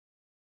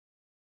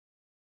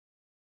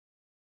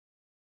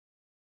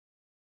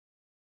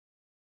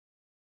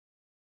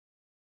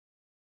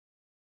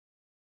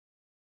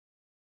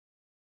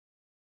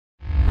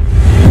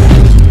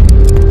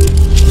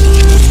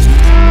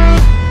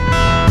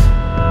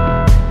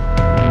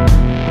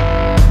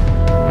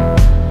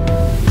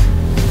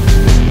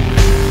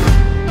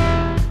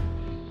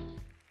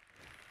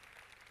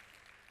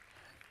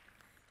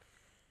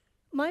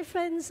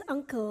friend's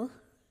uncle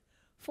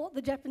fought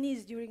the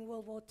Japanese during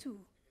World War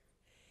II.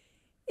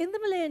 In the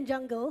Malayan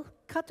jungle,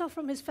 cut off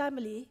from his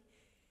family,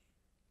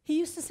 he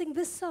used to sing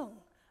this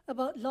song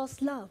about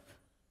lost love.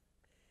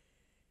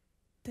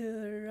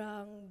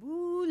 Terang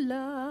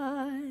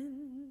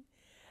bulan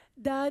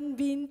dan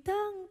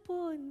bintang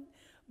pun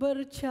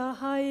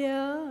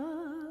bercahaya,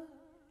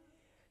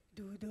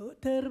 duduk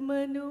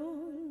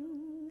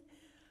termenung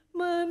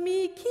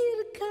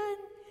memikirkan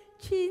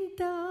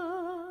cinta.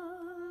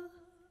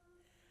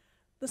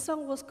 The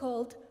song was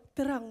called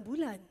Terang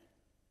Bulan.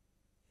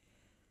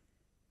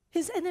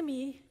 His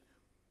enemy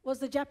was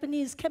the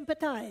Japanese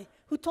Kempeitai,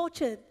 who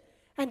tortured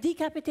and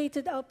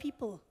decapitated our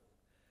people.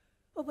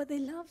 Oh, but they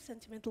loved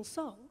sentimental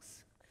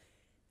songs.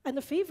 And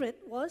the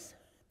favorite was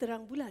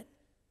Terang Bulan.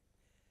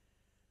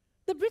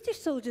 The British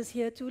soldiers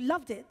here too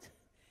loved it.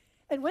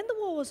 And when the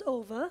war was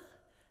over,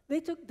 they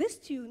took this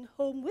tune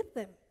home with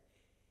them.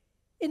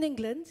 In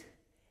England,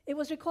 it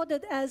was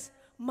recorded as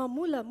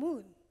Mamula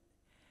Moon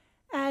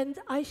and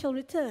I Shall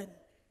Return.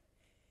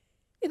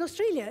 In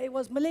Australia, it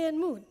was Malayan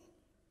Moon.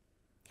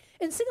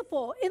 In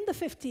Singapore, in the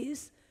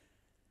 50s,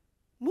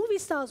 movie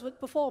stars would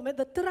perform at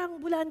the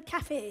Terang Bulan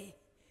Cafe.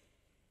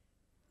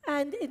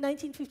 And in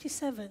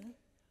 1957,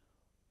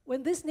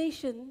 when this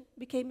nation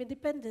became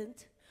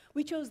independent,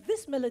 we chose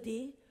this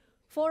melody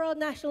for our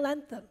national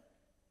anthem.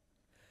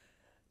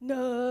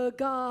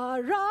 Negaraku,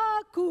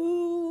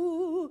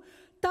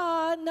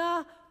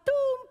 tanah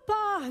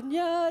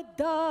tumpahnya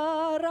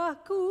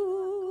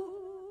darahku.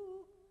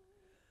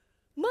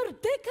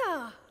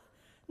 Merdeka!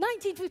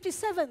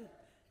 1957,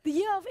 the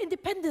year of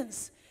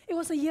independence. It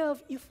was a year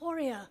of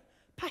euphoria,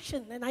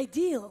 passion, and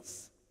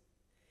ideals.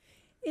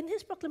 In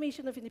his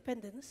proclamation of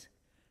independence,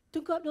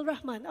 Tunku Abdul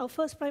Rahman, our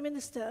first Prime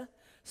Minister,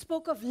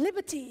 spoke of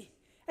liberty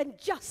and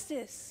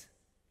justice.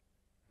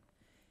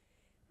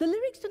 The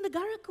lyrics to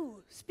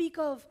Negaraku speak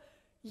of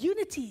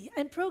unity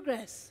and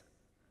progress.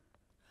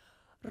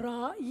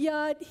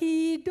 Rakyat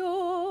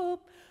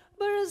hidup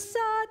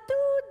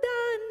bersatu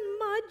dan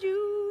maju.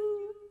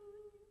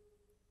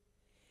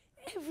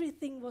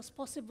 Everything was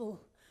possible.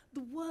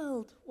 The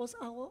world was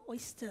our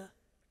oyster.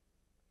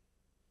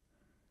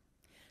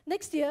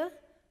 Next year,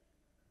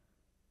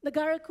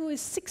 Negaraku is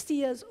 60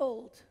 years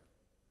old.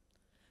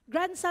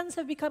 Grandsons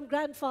have become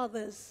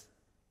grandfathers.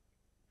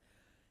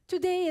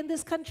 Today in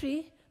this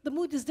country, the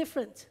mood is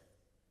different.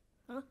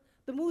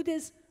 The mood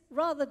is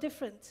rather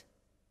different.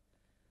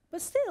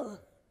 But still,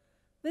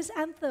 this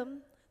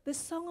anthem, this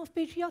song of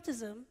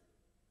patriotism,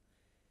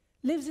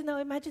 lives in our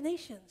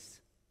imaginations.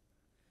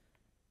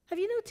 Have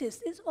you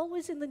noticed? It's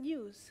always in the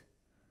news.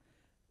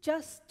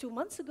 Just 2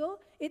 months ago,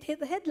 it hit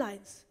the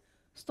headlines.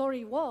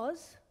 Story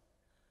was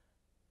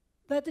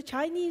that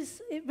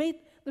the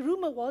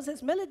rumor was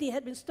its melody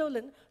had been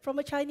stolen from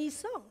a Chinese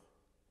song.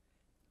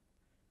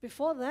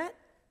 Before that,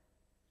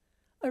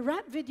 a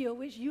rap video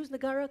which used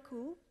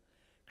Negaraku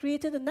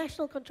created a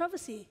national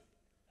controversy.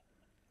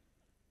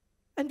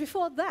 And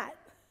before that,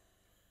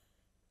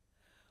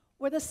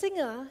 when a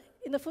singer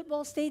in a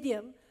football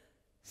stadium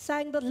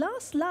sang the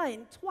last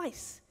line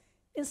twice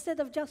instead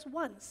of just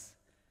once,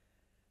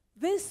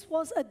 this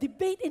was a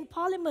debate in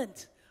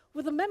Parliament,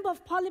 with a member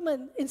of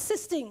Parliament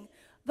insisting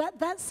that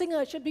that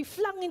singer should be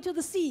flung into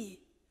the sea.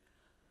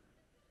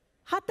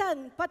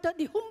 Hatan patut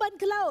dihumban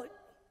ke laut.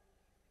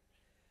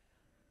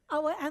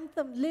 Our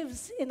anthem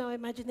lives in our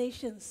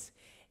imaginations.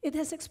 It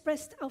has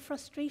expressed our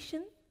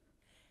frustration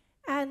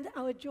and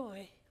our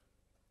joy.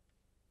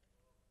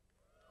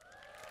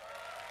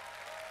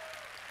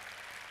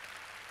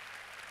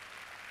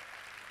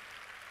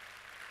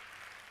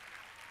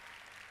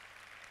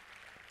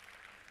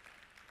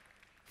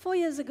 Four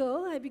years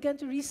ago, I began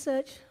to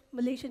research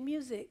Malaysian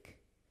music.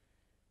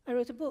 I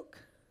wrote a book,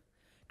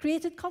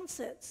 created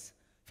concerts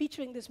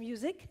featuring this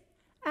music,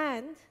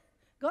 and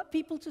got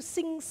people to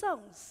sing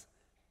songs.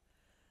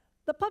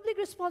 The public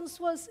response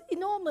was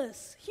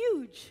enormous,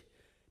 huge.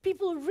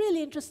 People were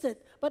really interested.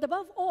 But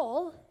above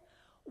all,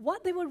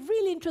 what they were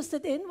really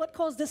interested in, what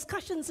caused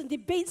discussions and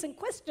debates and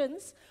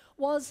questions,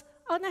 was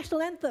our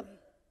national anthem.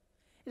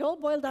 It all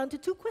boiled down to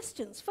two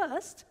questions.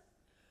 First,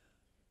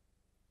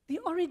 the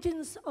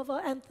origins of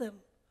our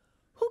anthem.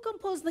 Who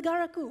composed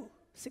Negaraku?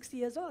 60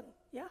 years on,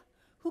 yeah?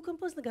 Who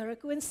composed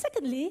Negaraku? And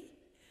secondly,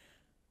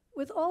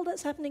 with all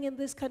that's happening in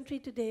this country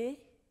today,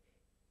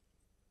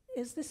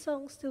 is this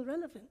song still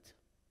relevant?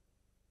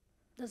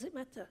 Does it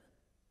matter?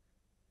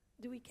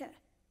 Do we care?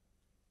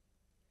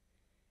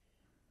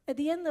 At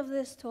the end of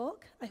this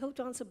talk, I hope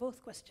to answer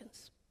both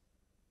questions.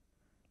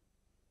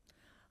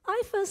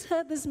 I first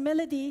heard this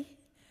melody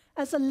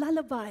as a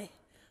lullaby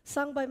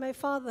sung by my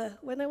father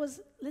when I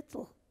was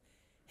little.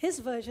 His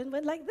version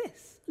went like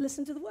this.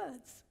 Listen to the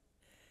words.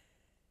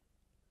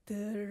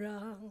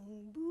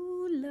 Terang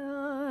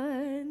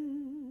bulan,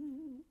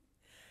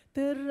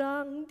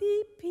 terang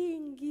di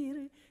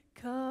pinggir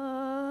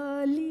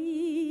kali,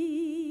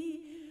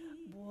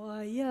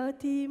 buaya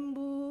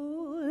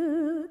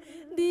timbul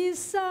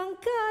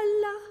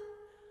disangkalah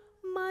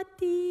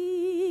mati.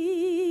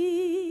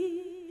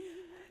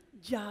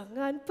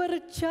 Jangan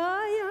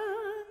percaya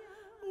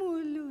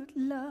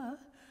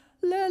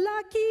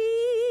kaki.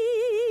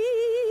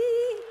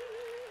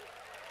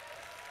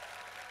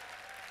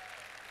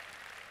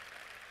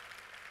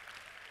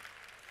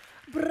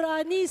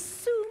 Berani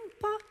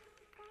sumpah,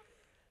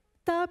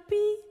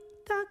 tapi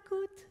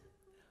takut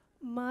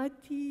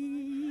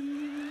mati.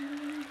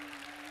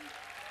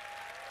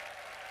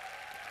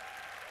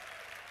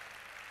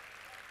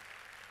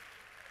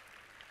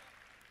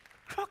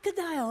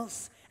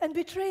 Crocodiles and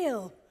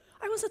betrayal.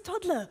 I was a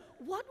toddler.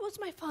 What was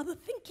my father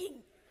thinking?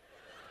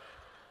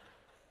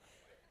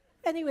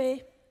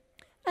 Anyway,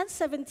 at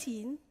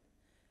 17,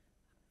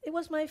 it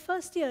was my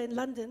first year in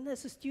London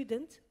as a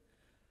student.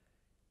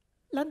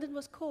 London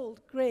was cold,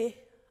 grey.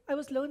 I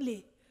was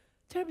lonely,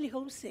 terribly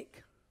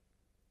homesick.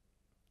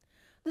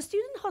 The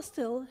student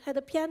hostel had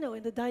a piano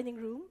in the dining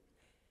room,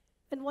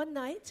 and one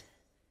night,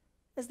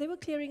 as they were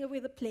clearing away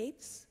the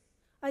plates,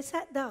 I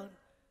sat down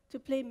to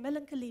play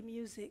melancholy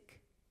music.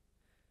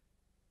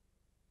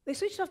 They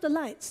switched off the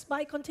lights, but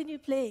I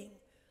continued playing.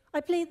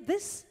 I played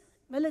this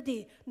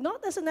melody,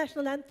 not as a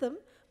national anthem,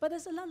 but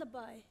as a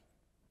lullaby,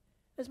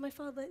 as my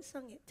father had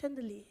sung it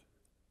tenderly.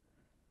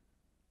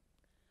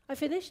 I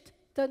finished,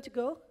 turned to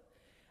go,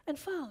 and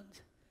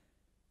found,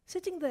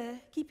 sitting there,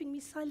 keeping me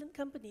silent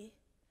company,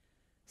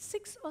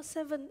 6 or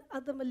 7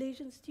 other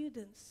Malaysian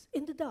students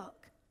in the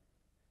dark.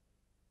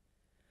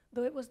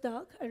 Though it was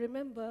dark, I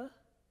remember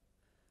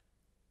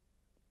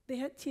they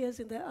had tears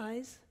in their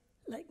eyes,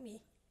 like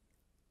me.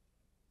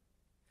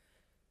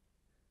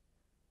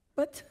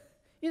 But,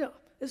 you know,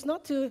 it's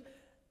not to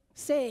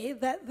say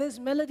that this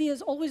melody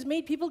has always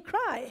made people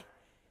cry.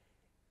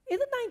 In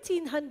the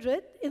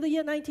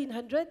year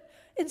 1900,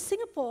 in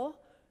Singapore,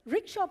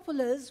 rickshaw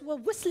pullers were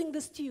whistling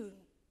this tune.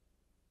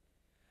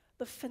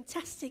 The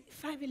fantastic,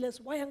 fabulous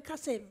Wayang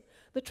Kasim,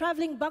 the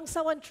traveling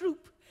bangsawan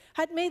troupe,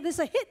 had made this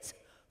a hit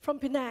from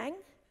Penang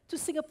to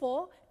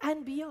Singapore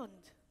and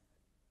beyond.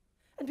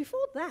 And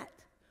before that,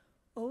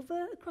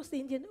 over across the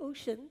Indian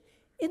Ocean,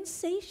 in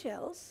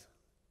Seychelles,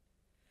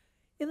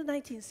 in the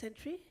 19th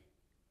century,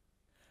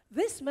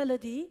 this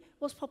melody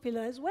was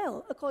popular as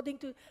well, according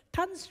to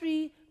Tan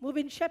Sri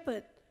Mubin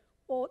Shepherd,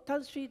 or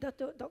Tan Sri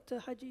Dr.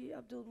 Haji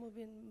Abdul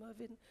Mubin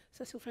Mervyn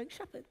Cecil Frank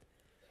Shepherd,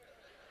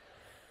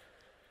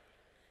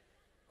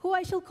 who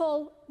I shall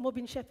call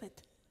Mubin Shepherd.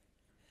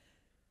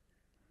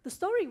 The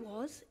story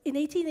was, in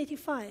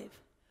 1885,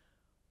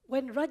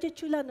 when Raja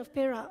Chulan of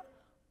Perak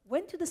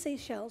went to the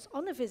Seychelles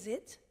on a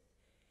visit,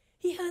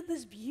 he heard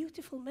this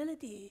beautiful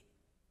melody.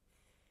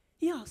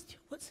 He asked,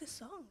 "What's this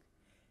song?"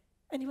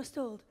 And he was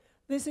told,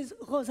 "This is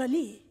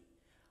Rosalie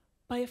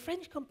by a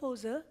French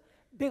composer,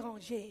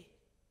 Béranger."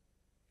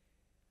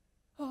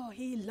 Oh,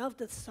 he loved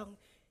this song.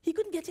 He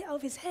couldn't get it out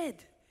of his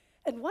head.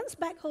 And once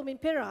back home in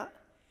Perak,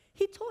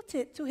 he taught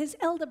it to his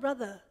elder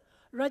brother,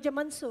 Raja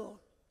Mansur.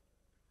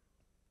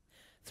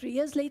 3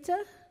 years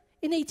later,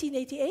 in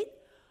 1888,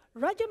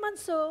 Raja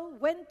Mansur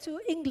went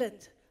to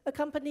England,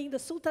 accompanying the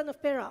Sultan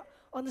of Perak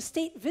on a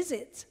state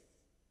visit.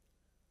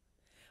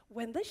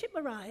 When the ship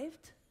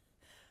arrived,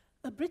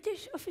 a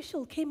British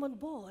official came on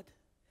board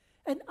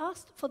and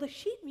asked for the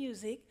sheet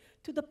music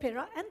to the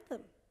Perak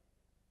anthem.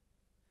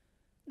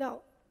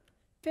 Now,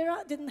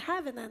 Perak didn't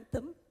have an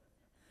anthem,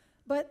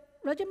 but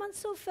Raja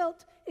Mansur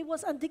felt it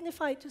was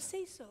undignified to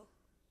say so.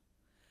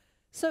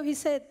 So he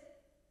said,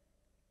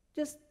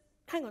 "Just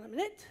hang on a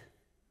minute,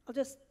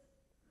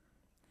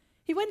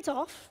 He went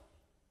off,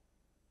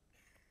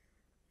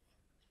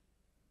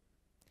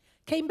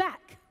 came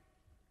back,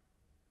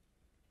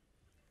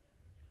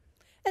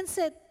 and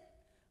said,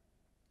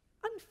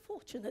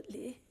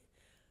 "Unfortunately,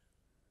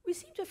 we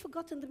seem to have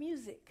forgotten the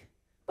music.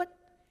 But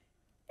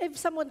if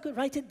someone could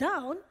write it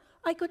down,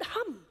 I could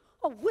hum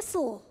or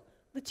whistle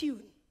the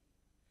tune."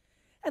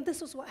 And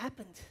this was what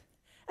happened.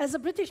 As a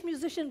British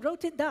musician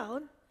wrote it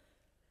down,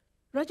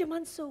 Raja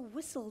Mansur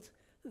whistled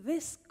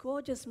this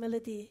gorgeous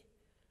melody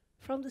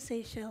from the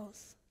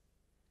Seychelles,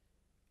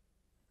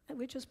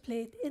 which was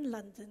played in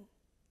London.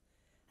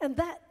 And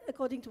that,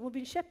 according to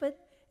Mubin Shepherd,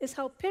 is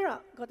how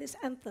Perak got its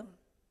anthem.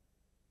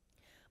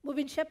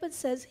 Mubin Shepherd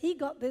says he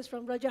got this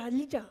from Raja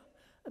Halijah,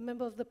 a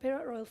member of the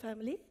Perak royal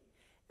family,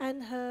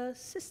 and her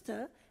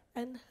sister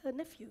and her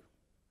nephew.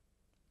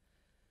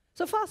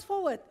 So fast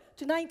forward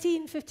to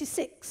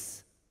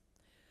 1956.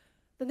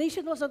 The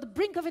nation was on the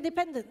brink of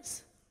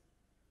independence.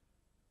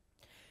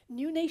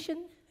 New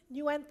nation,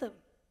 new anthem.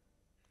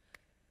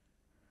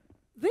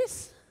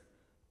 This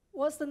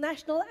was the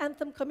National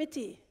Anthem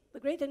Committee, the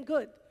great and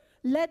good,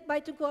 led by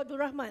Tunku Abdul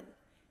Rahman,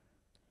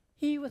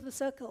 he with the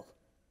circle.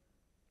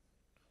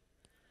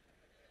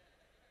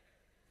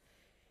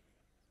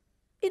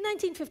 In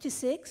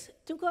 1956,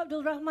 Tunku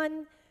Abdul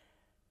Rahman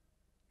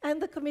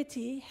and the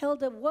committee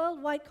held a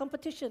worldwide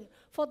competition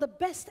for the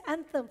best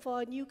anthem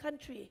for a new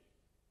country.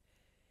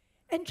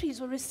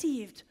 Entries were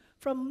received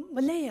from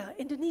Malaya,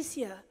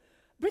 Indonesia,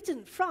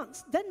 Britain,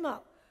 France,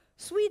 Denmark,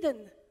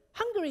 Sweden,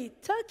 Hungary,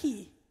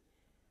 Turkey,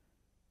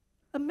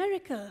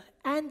 America,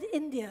 and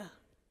India.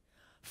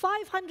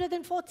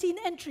 514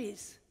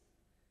 entries.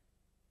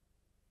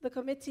 The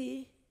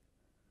committee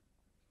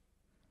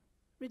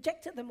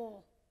rejected them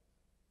all.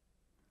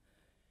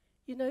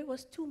 you know, it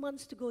was 2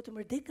 months to go to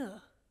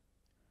Merdeka.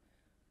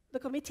 The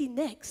committee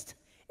next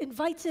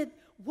invited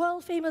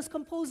world-famous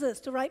composers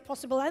to write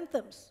possible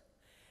anthems.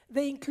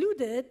 They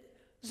included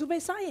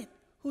Zubair Said,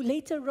 who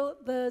later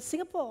wrote the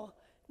Singapore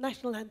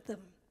National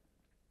Anthem.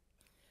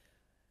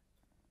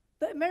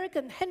 The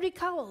American Henry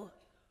Cowell,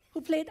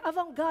 who played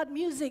avant-garde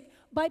music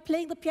by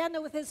playing the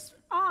piano with his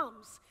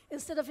arms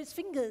instead of his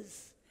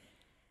fingers.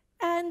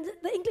 And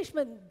the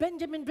Englishman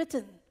Benjamin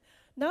Britten,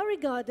 now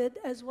regarded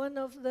as one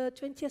of the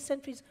 20th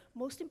century's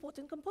most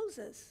important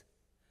composers.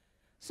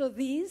 So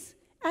these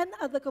and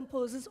other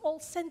composers all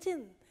sent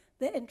in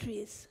their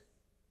entries.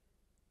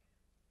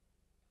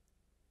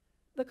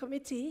 The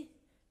committee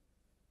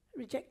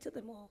rejected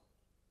them all.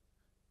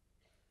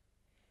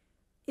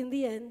 In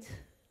the end,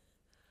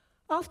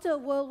 after a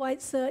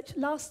worldwide search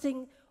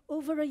lasting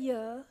over a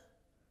year,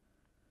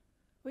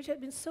 which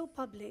had been so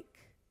public,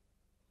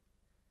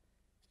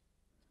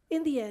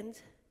 in the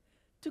end,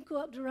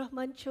 Tunku Abdul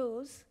Rahman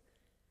chose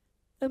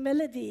a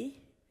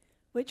melody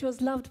which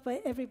was loved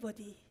by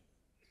everybody.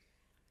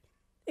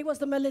 It was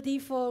the melody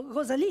for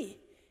Ghazali,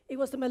 it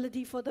was the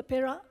melody for the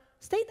Perak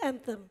State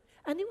Anthem,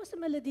 and it was the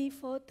melody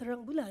for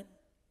Terang Bulan.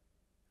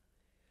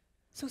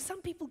 So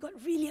some people got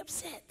really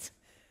upset.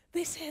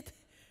 They said,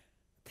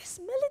 this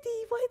melody,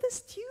 why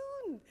this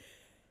tune?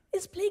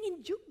 It's playing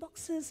in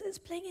jukeboxes, it's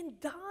playing in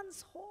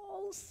dance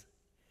halls.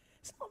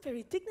 It's not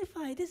very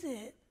dignified, is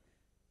it?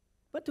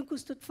 But Tunku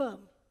stood firm.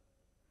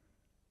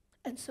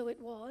 And so it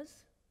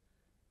was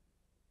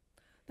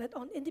that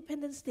on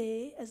Independence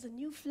Day, as the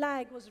new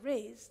flag was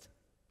raised,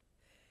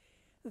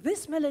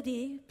 this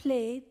melody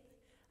played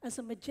as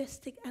a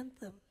majestic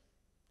anthem.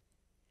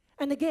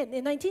 And again,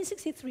 in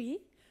 1963,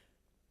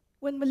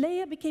 when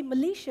Malaya became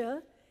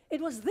Malaysia, it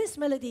was this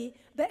melody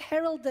that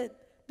heralded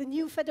the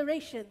new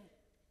federation.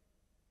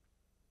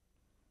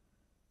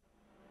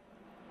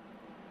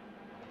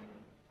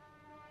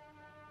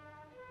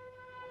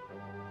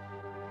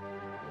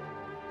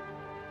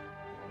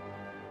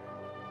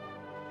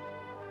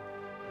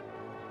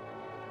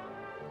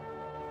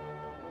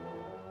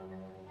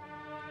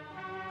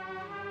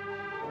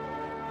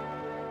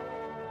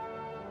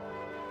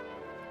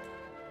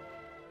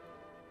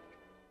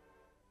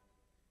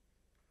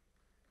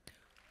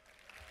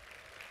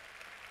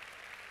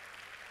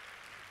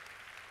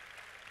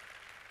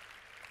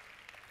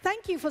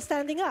 Thank you for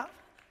standing up,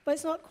 but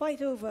it's not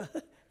quite over.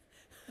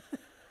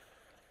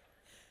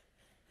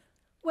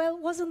 Well,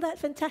 wasn't that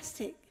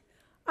fantastic?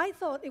 I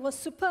thought it was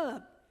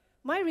superb.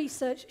 My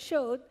research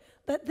showed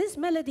that this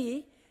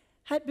melody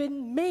had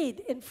been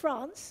made in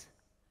France,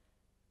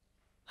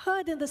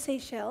 heard in the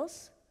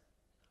Seychelles,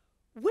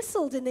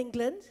 whistled in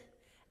England,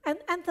 and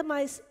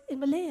anthemized in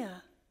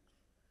Malaya.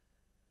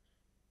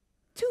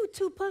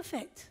 Too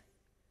perfect,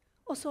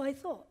 or so I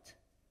thought.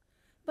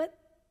 But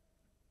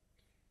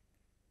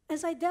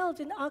as I delved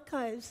in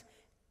archives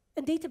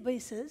and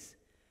databases,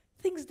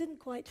 things didn't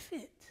quite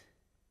fit.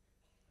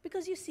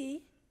 Because you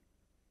see,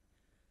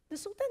 the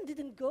Sultan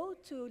didn't go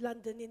to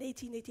London in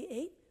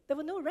 1888. There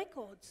were no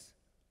records.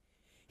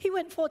 He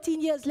went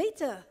 14 years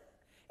later,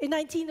 in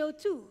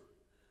 1902.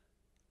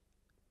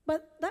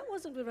 But that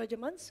wasn't with Raja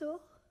Mansur.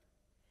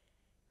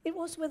 It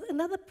was with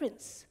another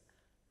prince,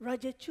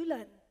 Raja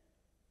Chulan.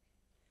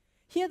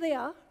 Here they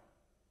are,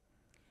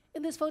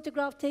 in this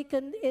photograph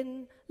taken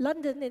in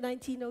London in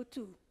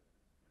 1902.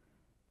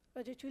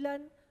 Raja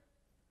Chulan,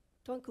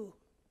 Tuanku.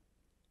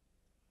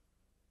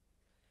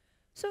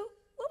 So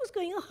what was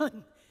going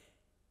on?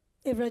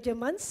 If Raja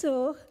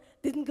Mansur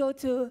didn't go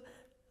to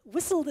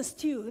whistle this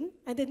tune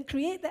and then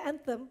create the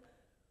anthem,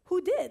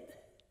 who did?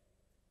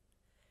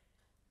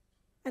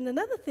 And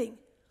another thing,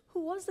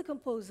 who was the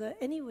composer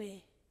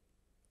anyway?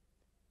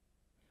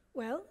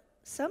 Well,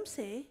 some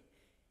say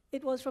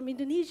it was from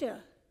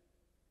Indonesia.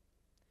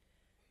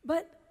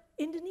 But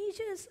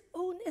Indonesia's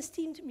own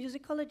esteemed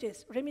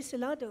musicologist, Remy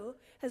Silado,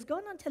 has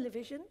gone on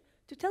television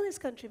to tell his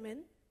countrymen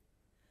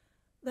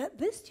that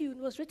this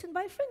tune was written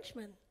by a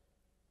Frenchman,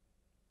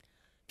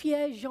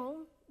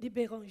 Pierre-Jean de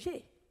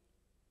Béranger,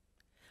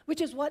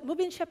 which is what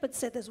Mubin Shepherd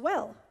said as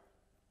well.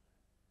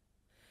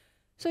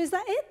 So is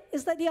that it?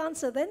 Is that the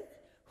answer then?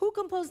 Who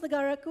composed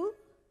Negaraku?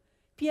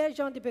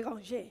 Pierre-Jean de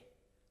Béranger.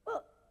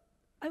 Well,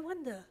 I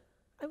wonder,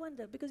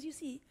 because you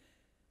see,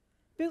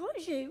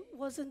 Béranger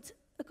wasn't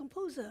a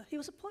composer, he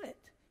was a poet,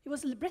 he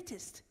was a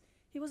librettist,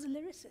 he was a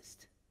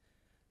lyricist.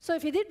 So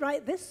if he did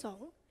write this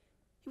song,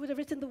 he would have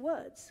written the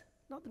words,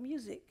 not the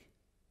music.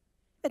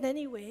 And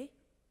anyway,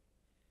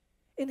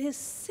 in his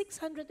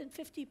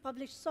 650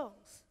 published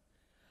songs,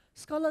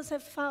 scholars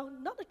have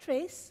found not a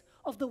trace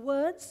of the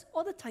words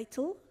or the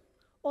title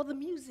or the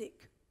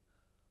music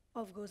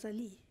of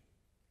Ghazali.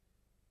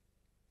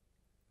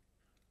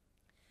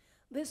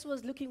 This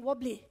was looking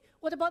wobbly.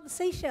 What about the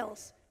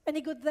Seychelles?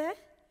 Any good there?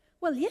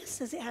 Well, yes,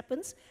 as it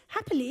happens.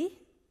 Happily,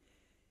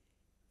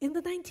 in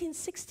the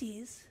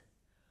 1960s,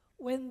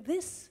 when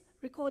this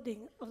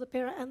recording of the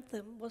Perak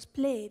Anthem was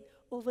played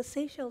over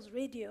Seychelles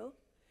radio,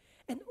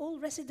 an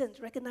old resident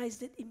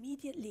recognized it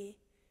immediately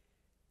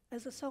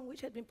as a song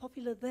which had been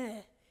popular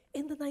there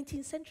in the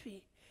 19th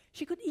century.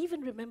 She could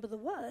even remember the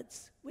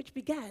words, which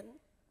began,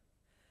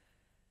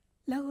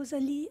 La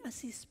Rosalie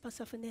assise par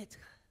sa fenêtre.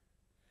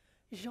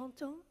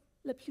 J'entends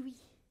la pluie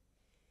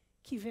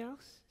qui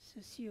verse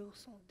sur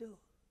son dos.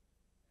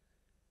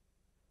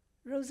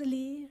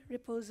 Rosalie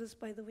reposes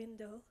by the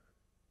window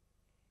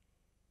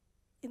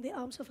in the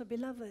arms of her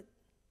beloved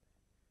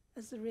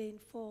as the rain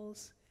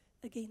falls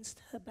against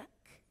her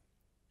back.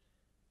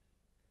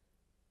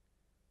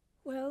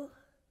 Well,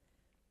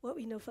 what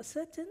we know for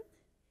certain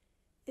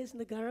is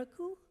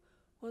Negaraku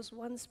was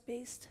once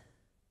based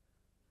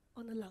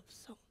on a love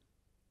song.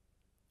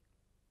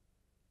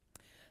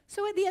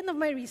 So at the end of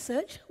my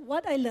research,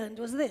 what I learned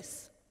was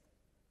this.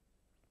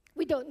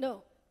 We don't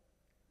know.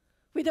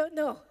 We don't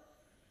know.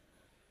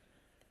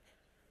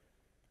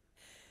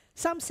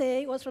 Some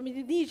say it was from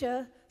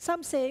Indonesia,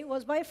 some say it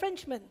was by a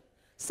Frenchman,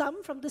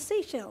 some from the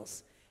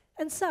Seychelles,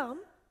 and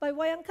some by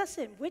Wayang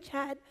Kasim, which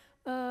had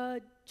a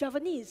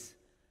Javanese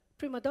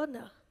prima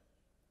donna.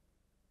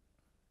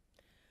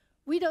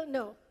 We don't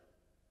know,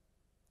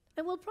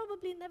 and we'll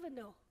probably never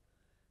know.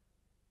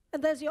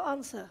 And there's your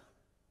answer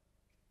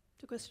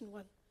to question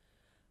one.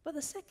 But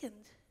the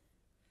second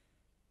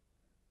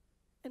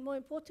and more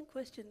important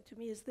question to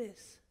me is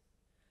this.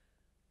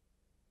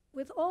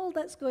 With all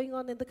that's going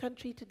on in the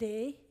country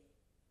today,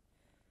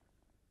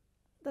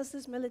 does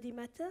this melody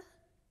matter?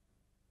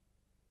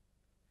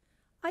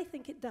 I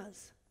think it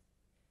does.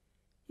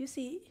 You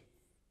see,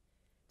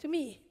 to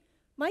me,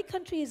 my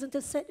country isn't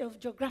a set of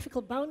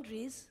geographical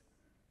boundaries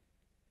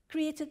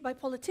created by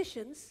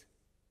politicians.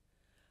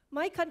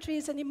 My country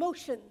is an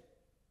emotion,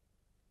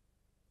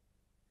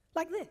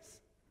 like this.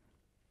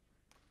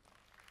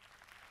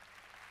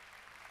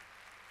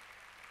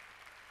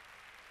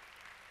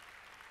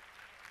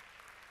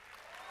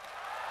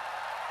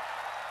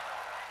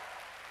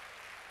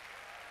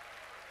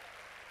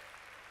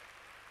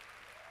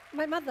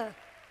 My mother.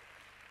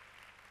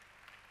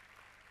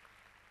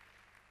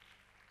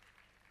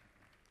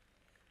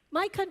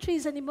 My country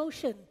is an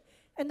emotion,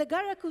 and the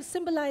Negaraku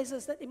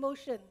symbolizes that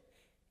emotion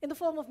in the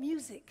form of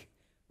music,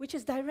 which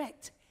is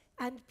direct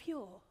and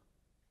pure.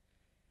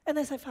 And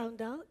as I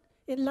found out,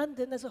 in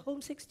London as a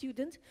homesick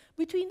student,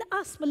 between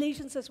us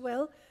Malaysians as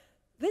well,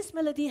 this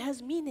melody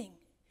has meaning.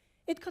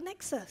 It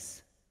connects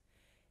us.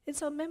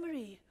 It's our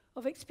memory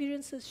of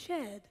experiences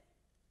shared.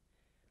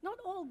 Not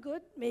all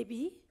good,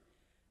 maybe,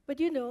 but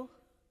you know,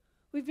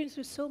 we've been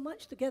through so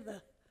much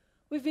together.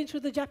 We've been through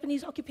the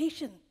Japanese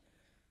occupation.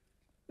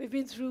 We've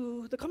been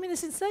through the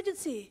communist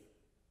insurgency,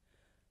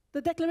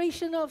 the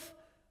declaration of,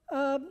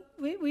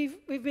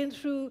 we've been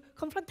through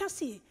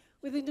confrontasi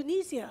with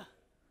Indonesia,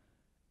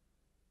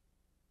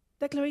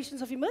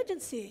 declarations of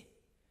emergency,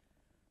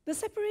 the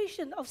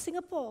separation of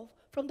Singapore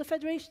from the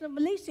Federation of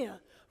Malaysia,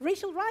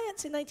 racial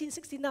riots in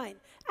 1969,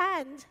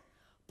 and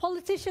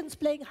politicians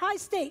playing high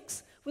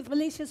stakes with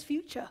Malaysia's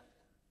future.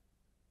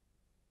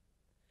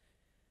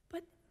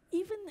 But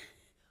even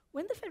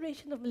when the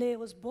Federation of Malaya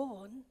was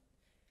born,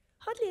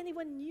 hardly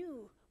anyone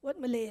knew what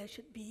Malaya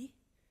should be.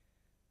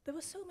 There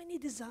were so many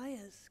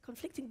desires,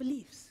 conflicting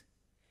beliefs.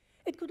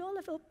 It could all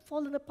have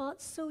fallen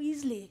apart so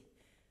easily.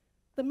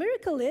 The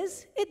miracle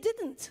is, it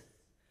didn't.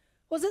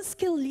 Was it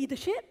skill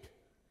leadership?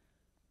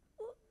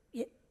 Oh,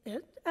 yeah,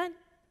 and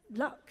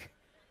luck.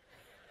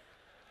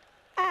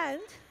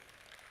 And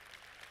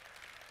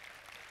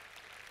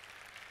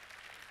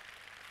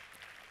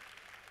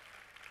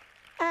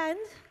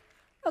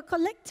a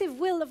collective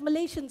will of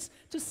Malaysians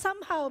to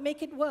somehow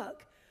make it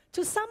work,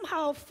 to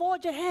somehow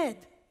forge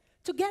ahead,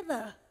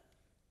 together.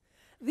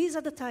 These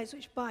are the ties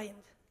which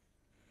bind.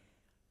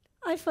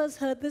 I first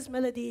heard this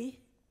melody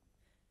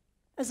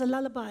as a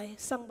lullaby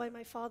sung by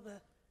my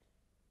father.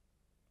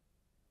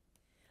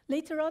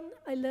 Later on,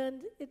 I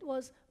learned it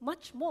was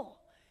much more.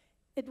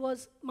 It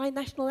was my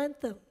national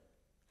anthem.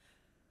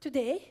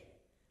 Today,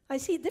 I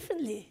see it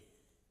differently.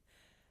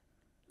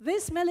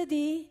 This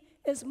melody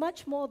is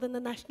much more than a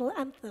national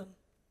anthem.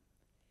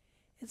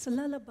 It's a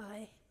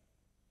lullaby.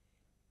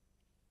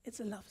 It's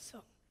a love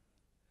song.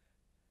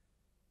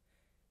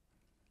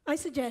 I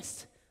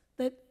suggest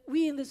that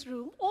we in this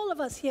room, all of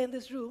us here in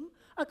this room,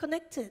 are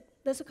connected.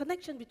 There's a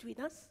connection between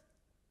us.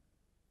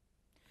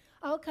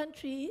 Our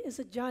country is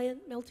a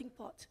giant melting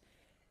pot,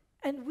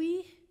 and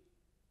we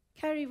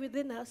carry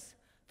within us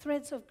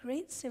threads of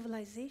great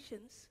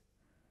civilizations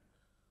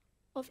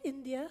of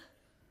India,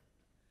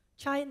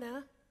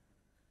 China,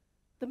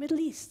 the Middle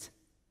East,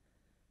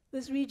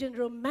 this region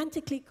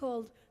romantically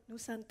called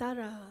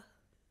Nusantara.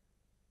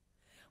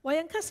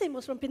 Wayang Kasim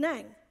was from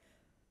Penang,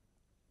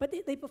 but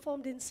they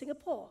performed in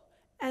Singapore,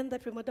 and the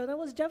prima donna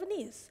was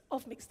Javanese,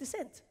 of mixed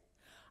descent.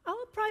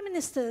 Our prime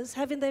ministers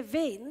have in their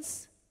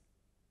veins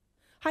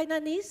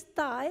Hainanese,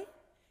 Thai,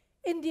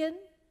 Indian,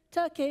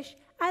 Turkish,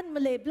 and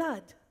Malay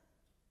blood.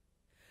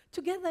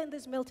 Together in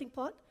this melting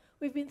pot,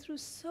 we've been through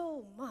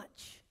so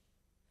much.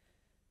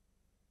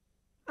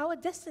 Our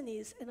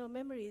destinies and our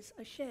memories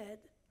are shared,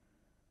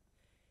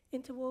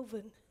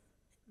 interwoven,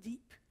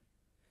 deep.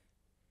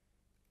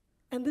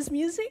 And this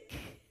music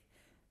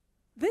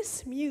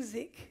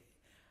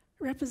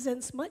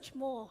represents much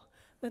more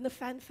than a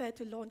fanfare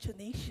to launch a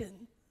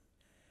nation.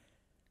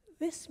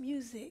 This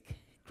music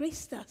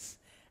graced us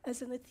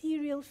as an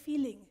ethereal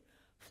feeling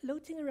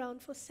floating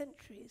around for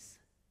centuries.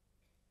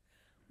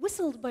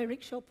 Whistled by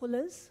rickshaw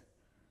pullers,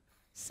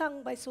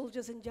 sung by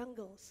soldiers in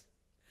jungles.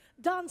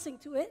 Dancing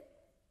to it,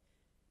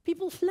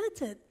 people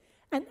flirted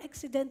and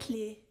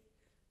accidentally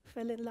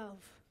fell in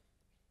love.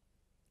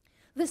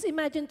 This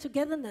imagined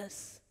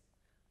togetherness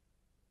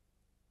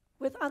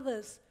with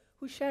others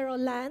who share our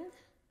land,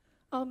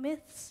 our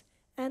myths,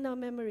 and our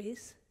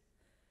memories.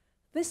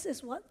 This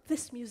is what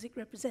this music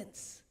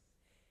represents.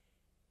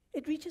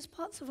 It reaches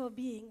parts of our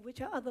being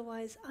which are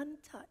otherwise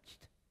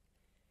untouched.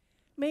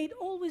 May it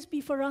always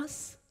be for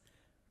us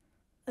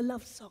a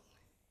love song.